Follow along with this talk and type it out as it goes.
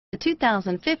The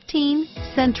 2015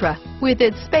 Sentra. With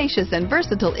its spacious and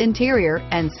versatile interior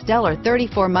and stellar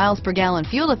 34 miles per gallon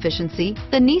fuel efficiency,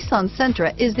 the Nissan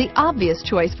Sentra is the obvious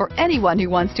choice for anyone who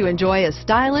wants to enjoy a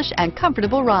stylish and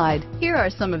comfortable ride. Here are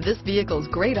some of this vehicle's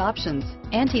great options: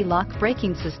 anti-lock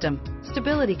braking system,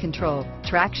 stability control,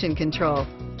 traction control,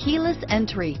 keyless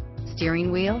entry,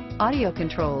 steering wheel audio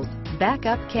controls,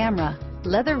 backup camera,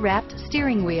 leather-wrapped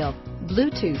steering wheel,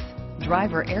 Bluetooth,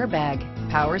 driver airbag,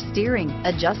 power steering,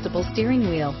 adjustable steering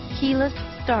wheel, keyless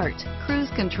start, cruise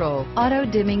control,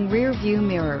 auto-dimming rear view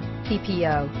mirror,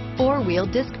 PPO, four-wheel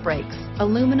disc brakes,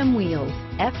 aluminum wheels,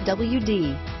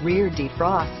 FWD, rear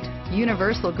defrost,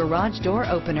 universal garage door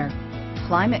opener,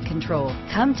 climate control.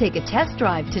 Come take a test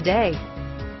drive today.